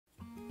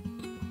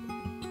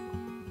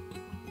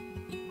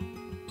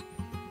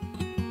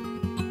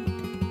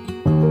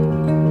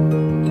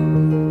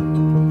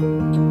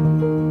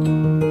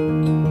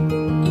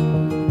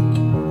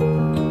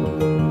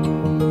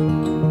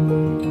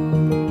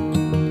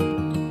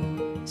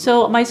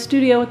So my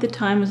studio at the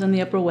time was on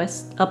the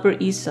Upper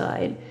East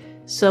Side.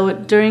 So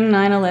during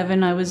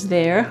 9/11, I was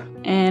there,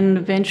 and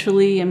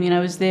eventually, I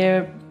was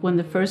there when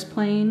the first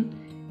plane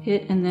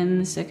hit, and then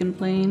the second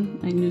plane.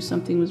 I knew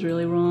something was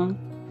really wrong.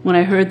 When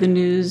I heard the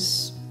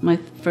news, my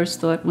first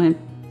thought went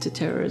to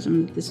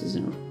terrorism. This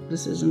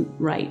isn't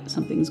right.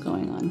 Something's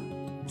going on.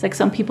 It's like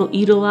some people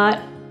eat a lot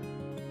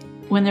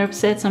when they're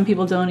upset. Some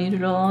people don't eat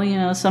at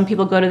all. Some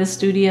people go to the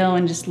studio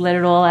and just let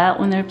it all out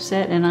when they're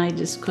upset, and I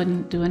just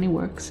couldn't do any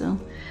work. So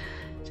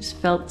just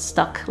felt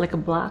stuck like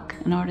a block,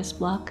 an artist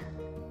block.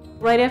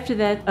 Right after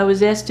that, I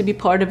was asked to be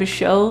part of a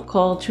show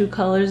called True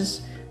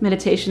Colors,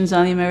 Meditations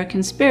on the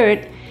American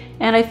Spirit.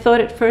 And I thought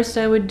at first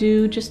I would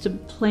do just a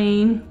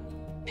plain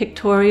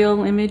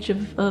pictorial image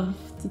of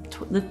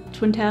the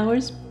Twin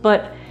Towers,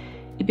 but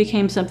it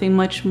became something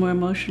much more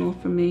emotional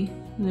for me.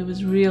 It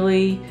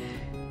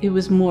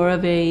was more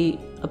of a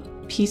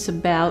piece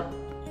about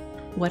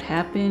what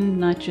happened,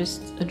 not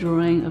just a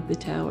drawing of the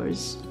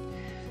towers.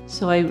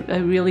 So I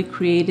really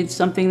created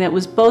something that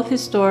was both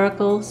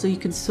historical, so you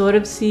could sort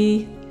of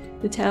see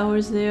the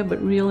towers there,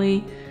 but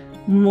really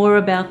more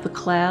about the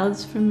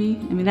clouds for me.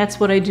 That's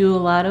what I do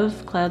a lot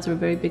of. Clouds are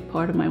a very big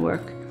part of my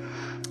work.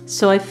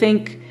 So I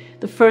think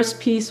the first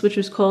piece, which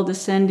was called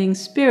Ascending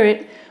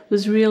Spirit,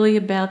 was really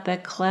about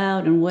that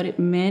cloud and what it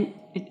meant.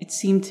 It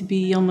seemed to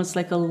be almost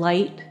like a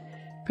light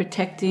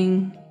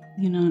protecting,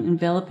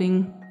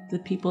 enveloping the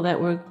people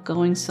that were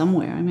going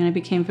somewhere. I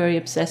became very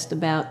obsessed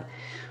about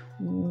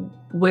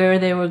where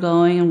they were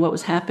going and what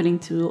was happening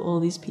to all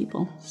these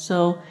people.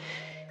 So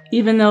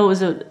even though it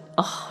was a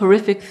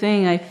horrific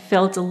thing, I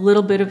felt a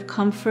little bit of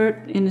comfort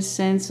in a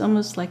sense,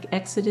 almost like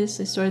Exodus.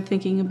 I started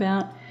thinking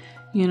about,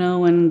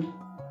 when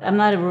I'm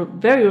not a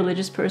very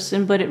religious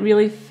person, but it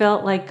really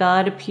felt like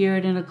God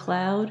appeared in a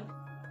cloud.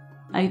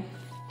 I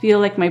feel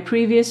like my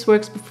previous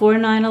works before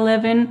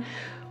 9/11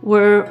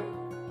 were,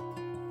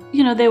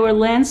 they were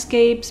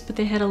landscapes, but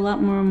they had a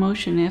lot more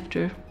emotion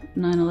after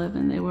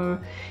 9/11. It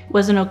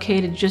wasn't okay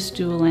to just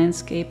do a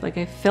landscape. Like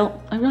I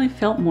really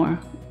felt more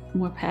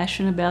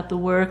passionate about the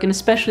work, and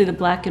especially the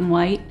black and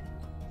white.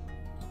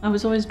 I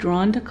was always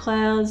drawn to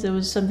clouds. There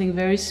was something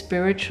very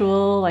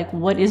spiritual, like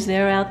what is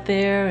there out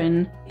there?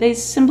 And they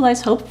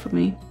symbolize hope for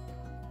me.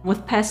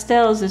 With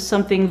pastels, there's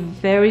something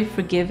very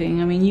forgiving.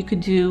 You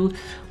could do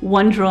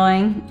one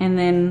drawing and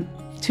then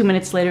 2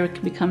 minutes later it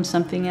could become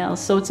something else.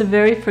 So it's a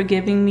very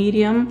forgiving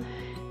medium,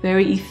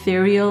 very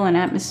ethereal and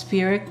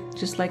atmospheric,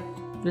 just like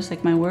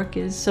my work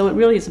is. So it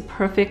really is a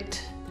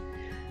perfect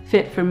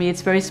fit for me.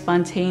 It's very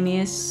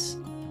spontaneous.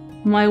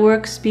 My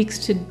work speaks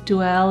to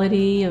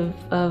duality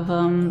of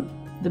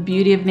the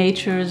beauty of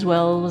nature as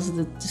well as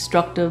the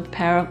destructive,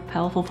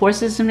 powerful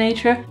forces of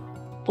nature.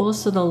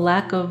 Also the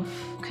lack of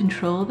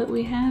control that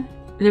we have.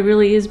 There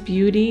really is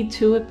beauty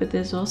to it, but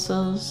there's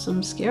also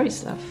some scary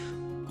stuff,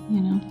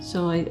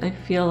 So I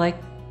feel like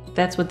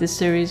that's what this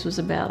series was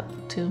about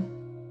too.